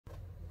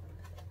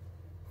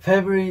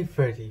February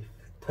 30th,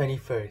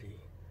 2030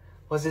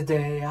 was the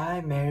day I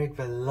married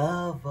the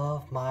love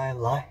of my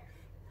life.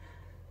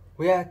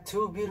 We had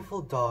two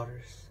beautiful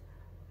daughters,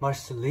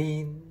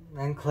 Marceline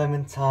and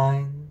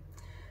Clementine.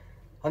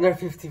 On our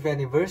 50th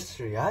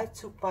anniversary, I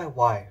took my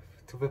wife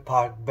to the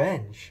park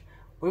bench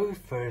where we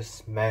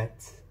first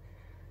met.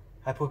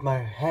 I put my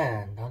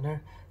hand on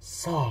her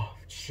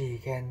soft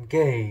cheek and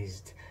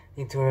gazed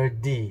into her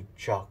deep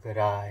chocolate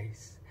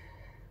eyes.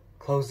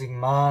 Closing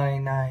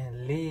mine, I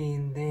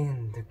leaned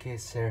in to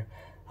kiss her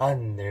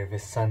under the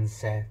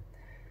sunset.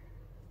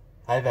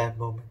 At that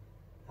moment,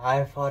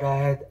 I thought I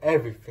had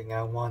everything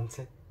I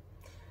wanted.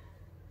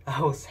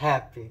 I was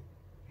happy.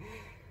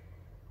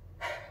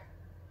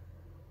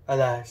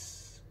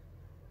 Alas,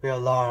 the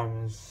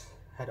alarms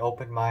had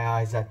opened my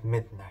eyes at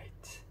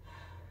midnight.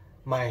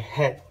 My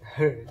head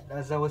hurt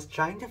as I was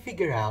trying to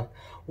figure out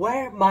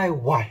where my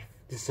wife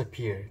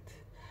disappeared.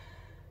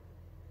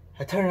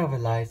 I turned off the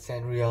lights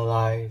and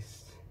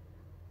realized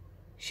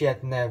she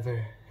had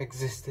never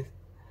existed.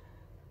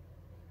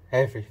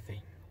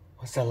 Everything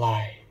was a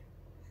lie.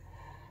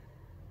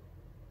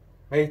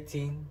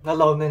 18,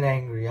 alone and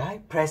angry, I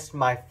pressed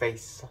my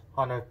face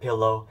on her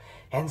pillow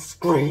and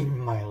screamed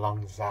my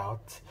lungs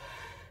out.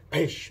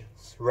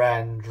 Patience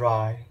ran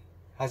dry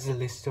as a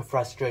list of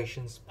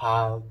frustrations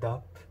piled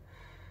up.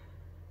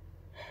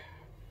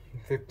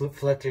 The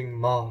fluttering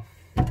moth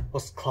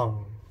was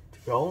clung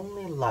to the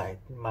only light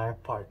in my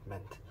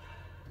apartment,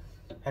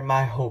 and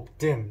my hope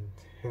dimmed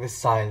in the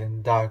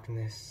silent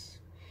darkness.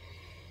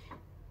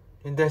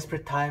 In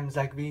desperate times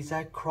like these,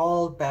 I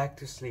crawled back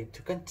to sleep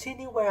to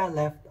continue where I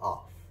left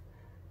off.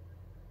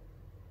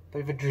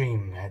 But the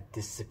dream had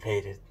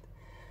dissipated.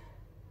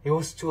 It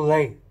was too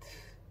late.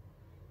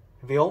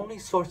 The only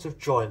source of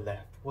joy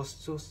left was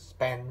to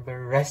spend the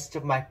rest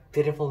of my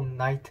pitiful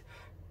night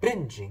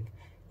binging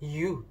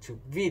YouTube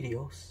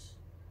videos.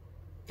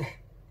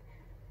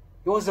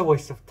 It was a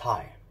waste of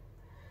time.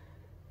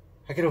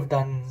 I could have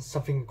done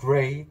something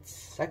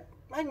great.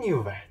 I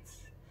knew that.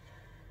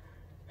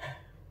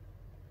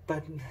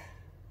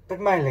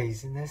 But my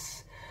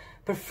laziness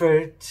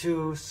preferred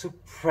to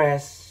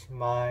suppress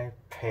my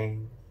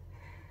pain.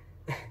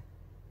 I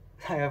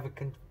have a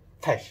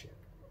confession.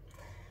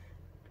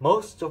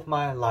 Most of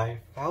my life,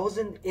 I was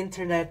an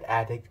internet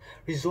addict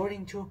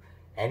resorting to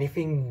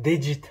anything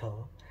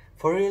digital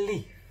for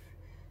relief,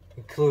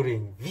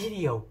 including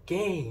video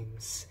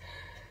games,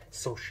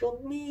 social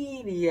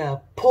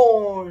media,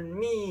 porn,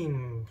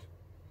 memes,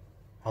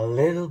 a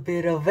little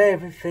bit of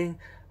everything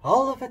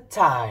all of the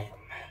time.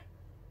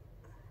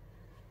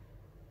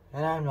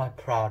 And I'm not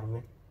proud of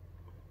it.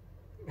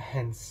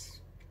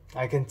 Hence,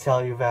 I can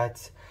tell you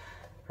that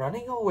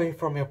running away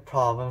from your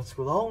problems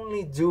will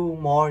only do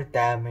more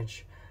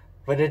damage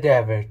than it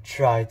ever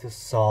try to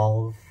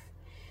solve.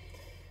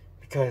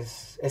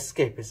 Because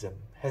escapism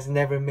has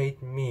never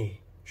made me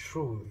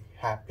truly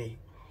happy.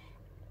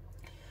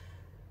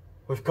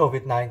 With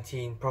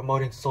COVID-19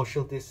 promoting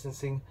social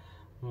distancing,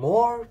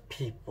 more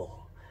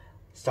people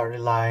start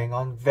relying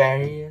on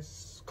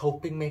various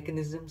coping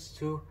mechanisms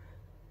to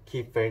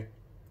keep their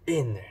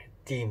inner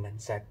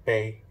demons at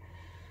bay.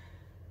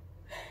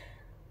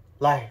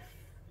 Life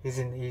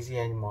isn't easy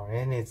anymore,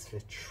 and it's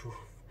the truth,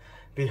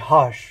 the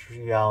harsh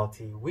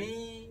reality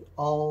we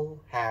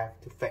all have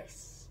to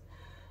face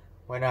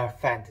when our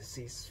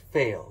fantasies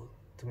fail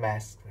to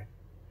mask them.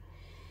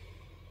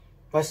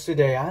 But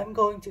today I'm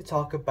going to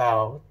talk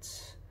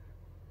about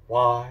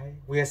why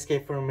we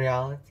escape from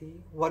reality,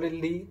 what it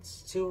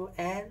leads to,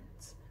 and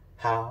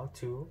how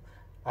to,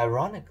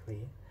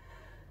 ironically,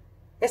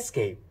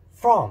 escape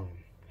from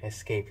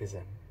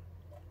escapism.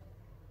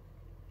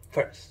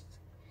 First,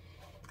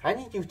 I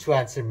need you to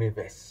answer me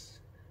this.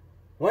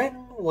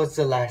 When was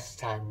the last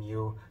time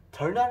you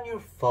turned on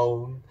your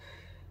phone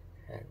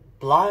and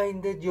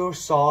blinded your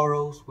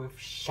sorrows with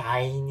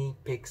shiny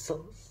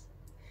pixels?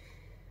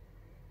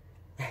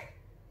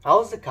 I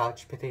was the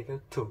couch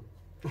potato too.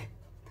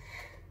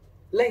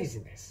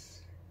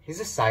 Laziness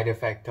is a side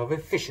effect of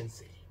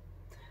efficiency.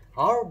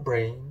 Our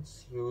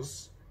brains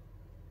use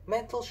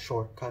mental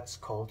shortcuts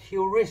called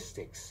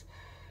heuristics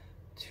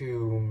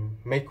to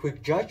make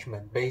quick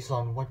judgment based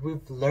on what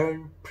we've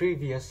learned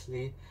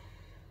previously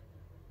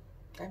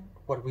and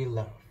what we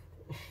love.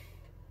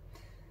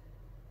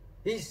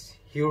 These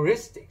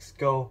heuristics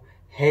go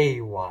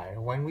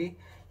haywire when we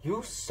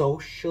use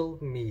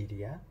social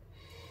media.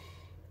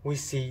 We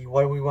see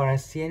what we want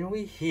to see and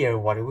we hear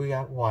what we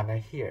want to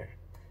hear.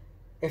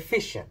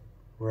 Efficient,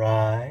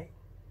 right?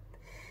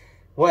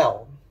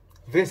 Well,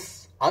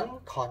 this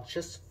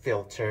unconscious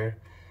filter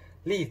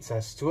leads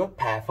us to a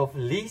path of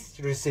least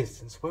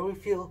resistance where we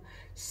feel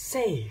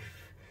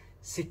safe,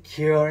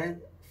 secure,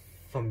 and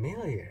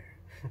familiar.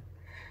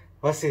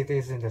 Thus, it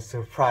isn't a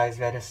surprise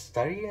that a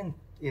study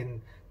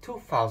in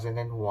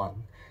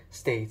 2001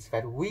 states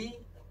that we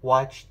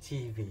watch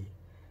TV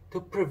to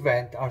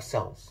prevent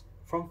ourselves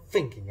from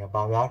thinking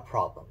about our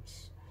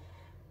problems.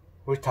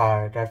 We're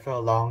tired after a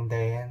long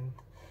day and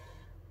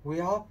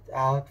we opt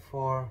out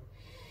for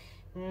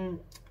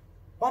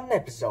one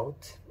episode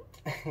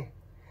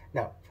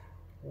No,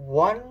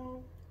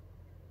 one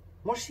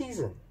more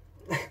season.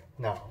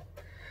 No.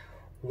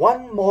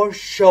 One more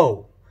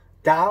show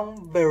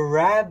down the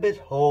rabbit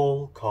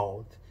hole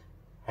called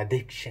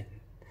addiction.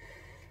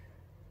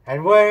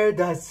 And where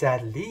does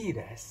that lead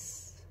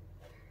us?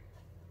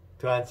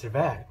 To answer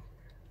that,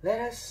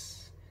 let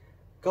us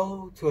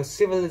go to a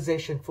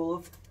civilization full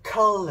of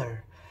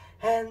color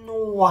and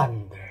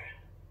wonder.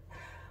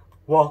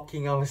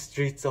 Walking on the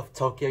streets of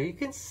Tokyo, you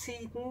can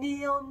see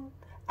neon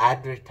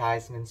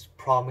advertisements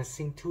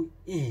promising to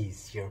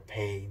ease your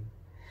pain.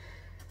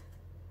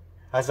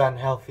 As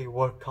unhealthy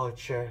work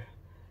culture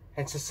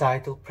and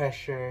societal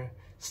pressure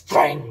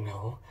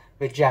strangle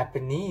the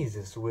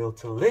Japanese's will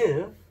to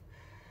live,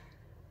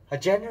 a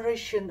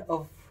generation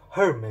of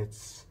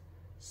hermits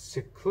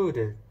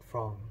secluded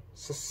from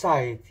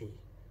society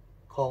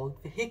called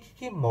the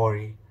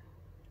Hikikomori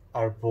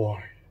are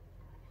born.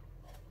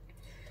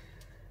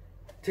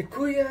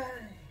 Takuya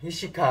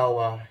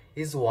Ishikawa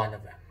is one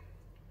of them.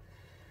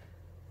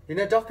 In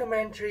a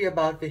documentary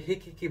about the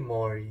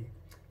Hikikomori,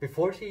 the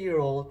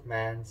 40-year-old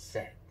man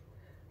said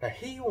that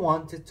he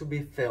wanted to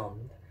be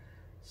filmed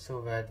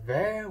so that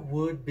there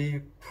would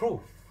be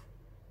proof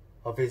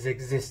of his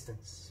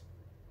existence.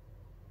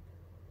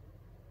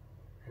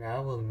 And I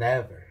will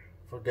never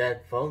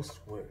forget those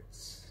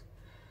words.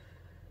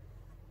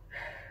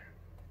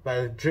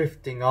 While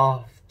drifting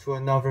off to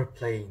another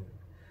plane,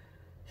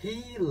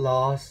 he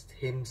lost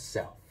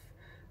himself,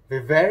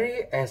 the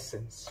very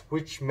essence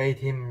which made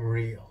him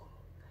real.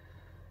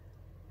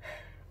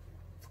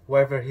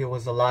 Whether he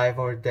was alive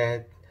or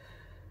dead,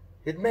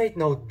 it made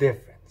no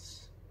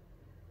difference.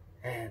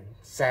 And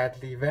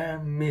sadly, there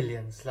are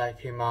millions like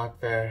him out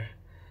there,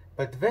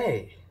 but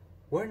they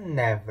were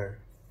never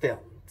filmed.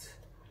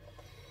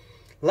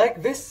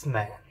 Like this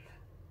man.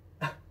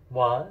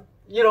 What?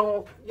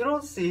 You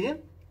don't see him?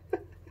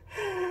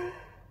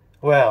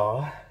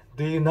 Well,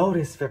 do you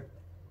notice the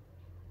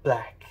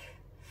black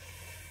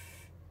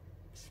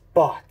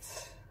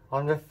spots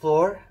on the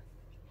floor?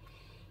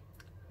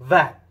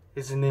 That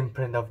is an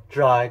imprint of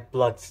dried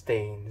blood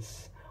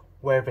stains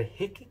where the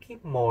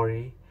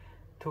Hikikomori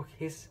took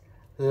his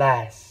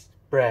last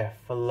breath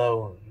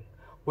alone,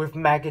 with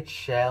maggot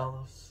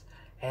shells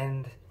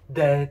and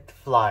dead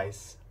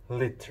flies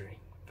littering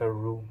the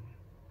room.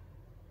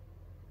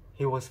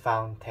 He was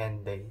found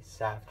 10 days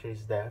after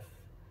his death,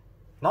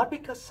 not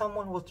because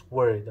someone was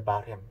worried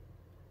about him,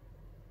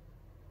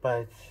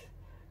 but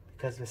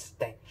because the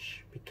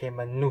stench became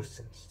a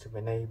nuisance to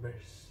the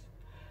neighbors,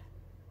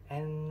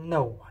 and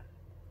no one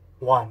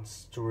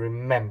wants to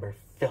remember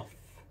filth.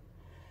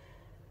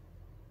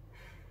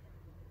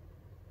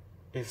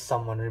 If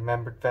someone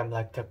remembered them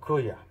like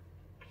Takuya,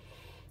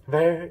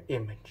 their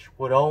image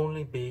would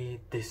only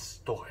be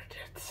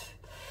distorted,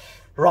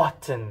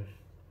 rotten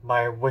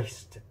by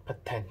wasted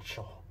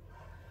potential.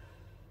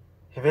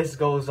 If this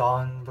goes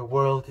on, the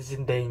world is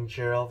in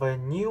danger of a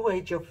new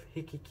age of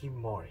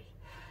hikikomori,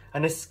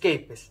 an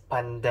escapist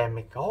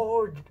pandemic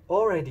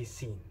already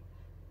seen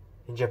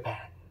in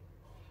Japan.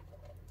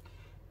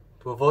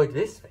 To avoid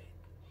this fate,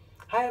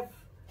 I have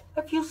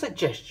a few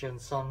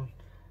suggestions on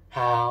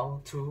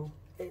how to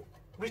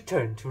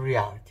return to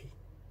reality.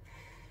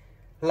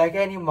 Like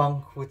any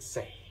monk would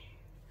say,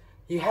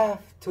 you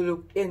have to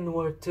look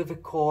inward to the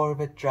core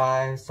that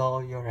drives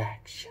all your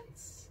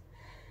actions.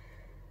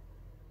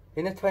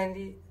 In the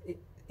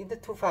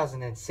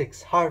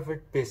 2006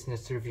 Harvard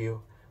Business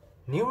Review,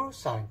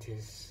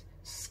 neuroscientists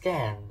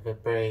scanned the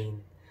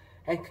brain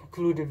and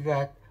concluded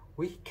that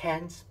we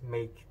can't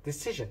make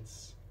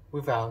decisions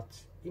without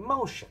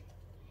emotion.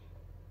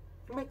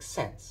 It makes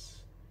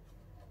sense,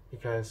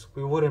 because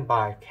we wouldn't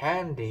buy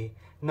candy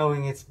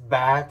knowing it's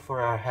bad for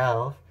our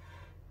health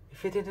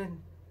if it didn't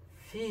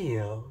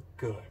feel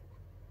good.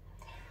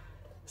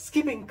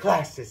 Skipping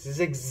classes is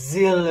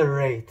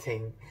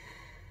exhilarating,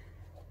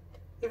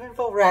 even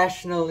though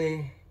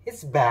rationally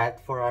it's bad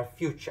for our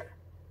future.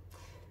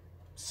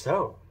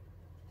 So,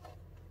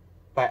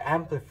 by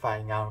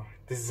amplifying our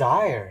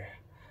desire,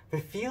 the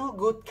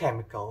feel-good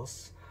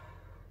chemicals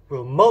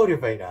will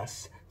motivate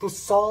us to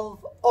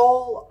solve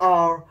all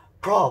our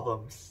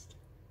problems.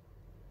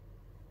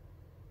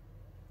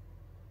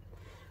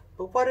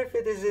 But what if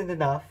it isn't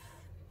enough?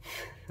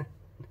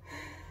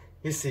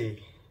 You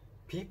see,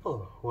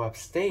 people who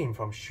abstain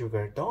from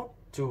sugar don't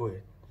do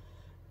it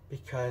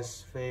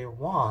because they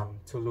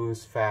want to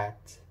lose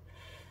fat.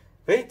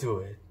 They do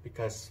it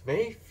because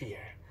they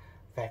fear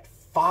that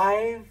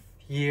 5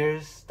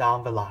 years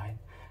down the line,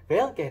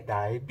 they'll get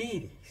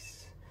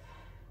diabetes.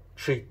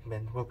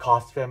 Treatment will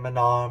cost them an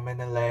arm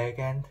and a leg,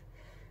 and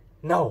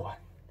no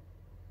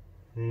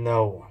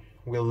one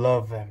will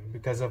love them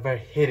because of their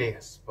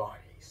hideous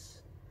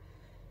bodies.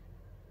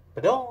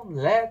 But don't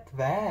let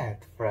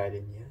that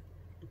frighten you.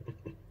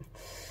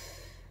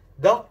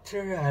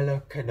 Dr.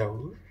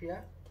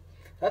 Alokanoja,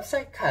 a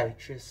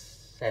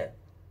psychiatrist, said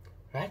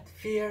that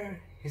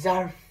fear is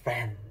our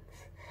friend,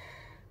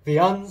 the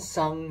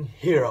unsung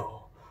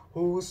hero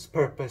whose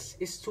purpose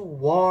is to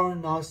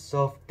warn us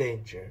of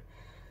danger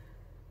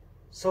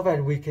so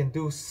that we can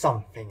do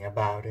something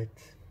about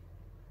it.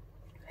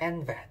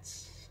 and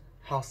that's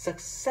how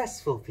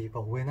successful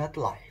people win at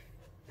life.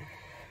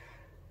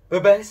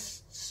 The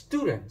best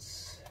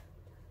students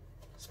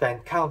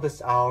spend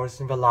countless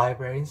hours in the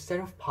library instead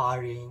of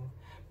partying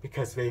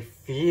because they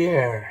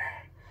fear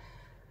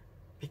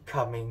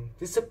becoming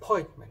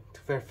disappointment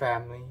to their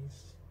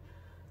families.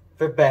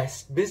 The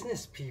best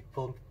business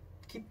people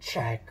keep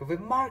track of the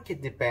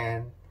market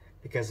demand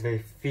because they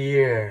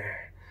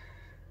fear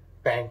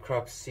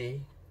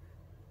bankruptcy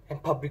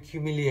and public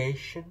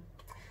humiliation.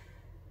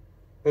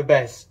 The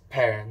best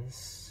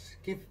parents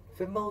give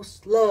the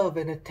most love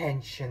and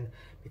attention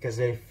because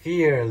they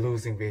fear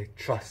losing the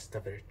trust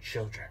of their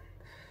children.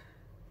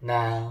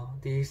 Now,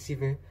 do you see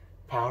the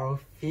power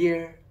of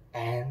fear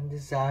and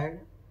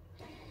desire?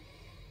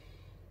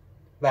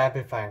 By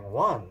amplifying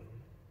one,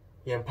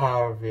 you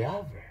empower the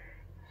other.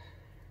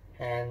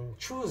 And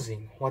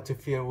choosing what to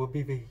fear will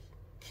be the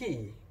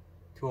key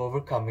to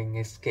overcoming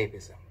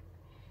escapism.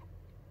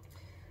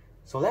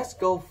 So let's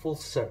go full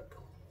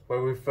circle,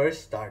 where we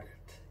first started.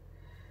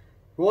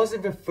 It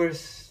wasn't the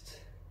first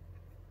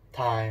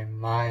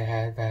time I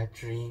had that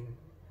dream.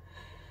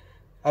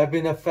 I've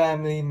been a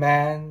family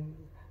man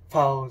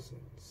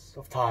thousands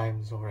of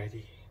times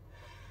already.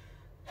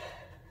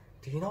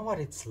 Do you know what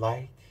it's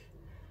like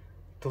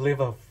to live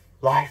a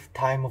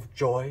lifetime of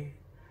joy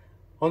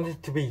only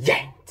to be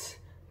yanked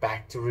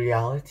back to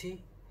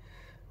reality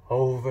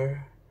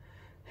over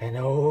and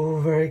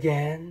over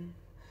again?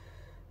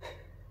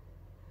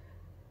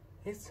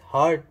 It's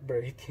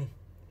heartbreaking.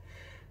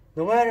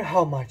 No matter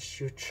how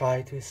much you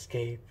try to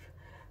escape,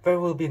 there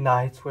will be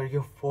nights where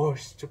you're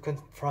forced to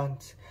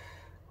confront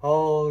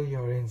all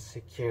your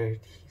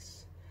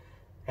insecurities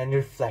and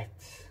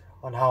reflect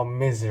on how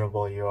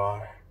miserable you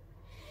are.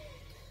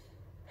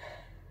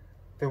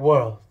 The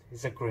world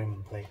is a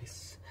grim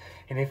place,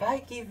 and if I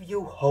give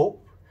you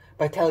hope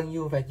by telling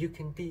you that you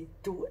can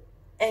do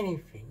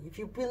anything, if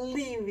you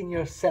believe in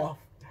yourself,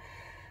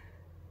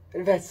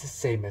 that's the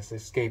same as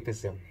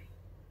escapism,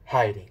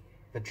 hiding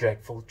the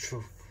dreadful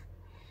truth.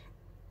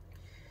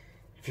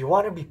 If you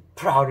want to be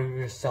proud of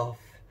yourself,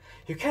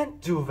 you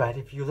can't do that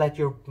if you let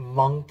your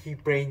monkey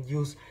brain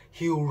use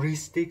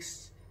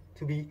heuristics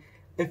to be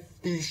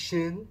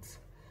efficient.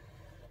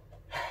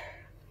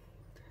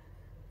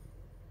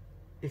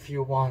 If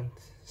you want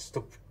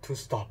to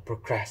stop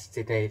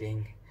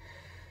procrastinating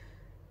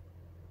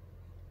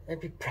and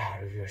be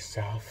proud of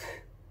yourself,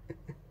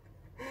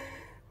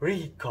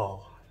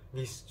 recall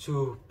these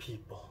two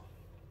people,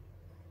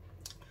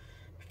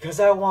 because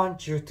I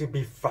want you to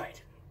be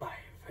frightened by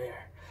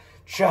their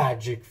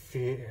tragic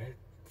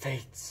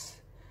fates,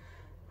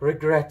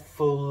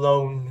 regretful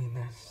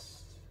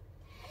loneliness.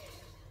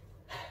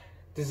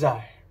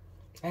 Desire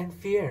and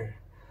fear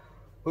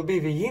will be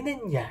the yin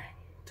and yang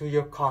to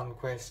your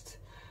conquest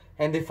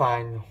and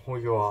define who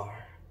you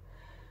are.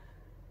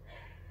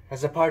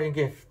 As a parting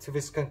gift to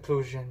this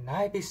conclusion,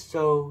 I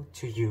bestow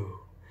to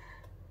you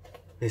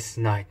this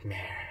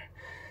nightmare,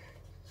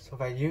 so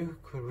that you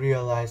could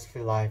realize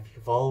the life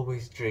you've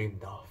always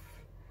dreamed of.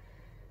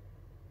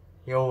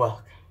 You're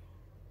welcome.